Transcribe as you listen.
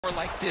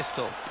Like this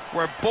though,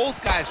 where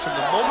both guys from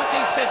the moment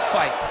they said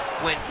fight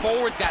went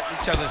forward, got in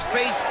each other's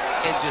face,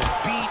 and just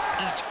beat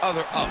each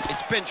other up.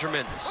 It's been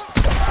tremendous.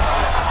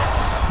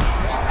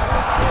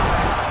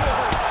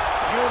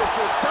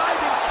 Beautiful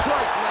diving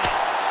strike lands.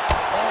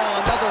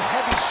 Oh, another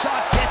heavy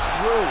shot gets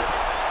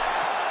through.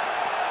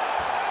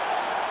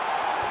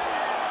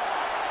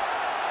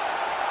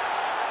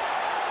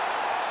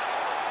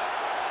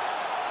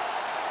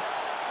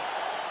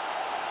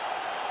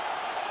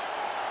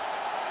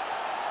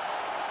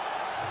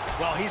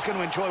 Well, he's going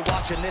to enjoy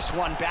watching this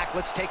one back.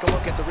 Let's take a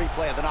look at the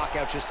replay of the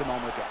knockout just a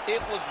moment ago.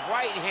 It was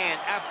right hand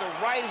after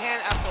right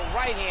hand after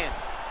right hand.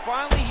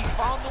 Finally, he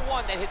found the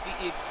one that hit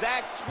the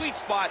exact sweet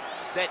spot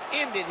that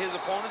ended his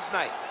opponent's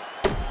night.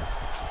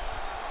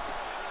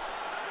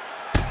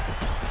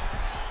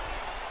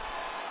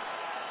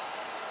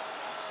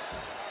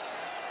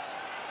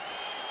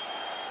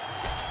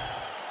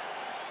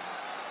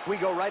 We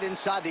go right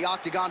inside the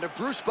octagon to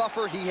Bruce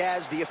Buffer. He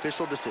has the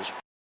official decision.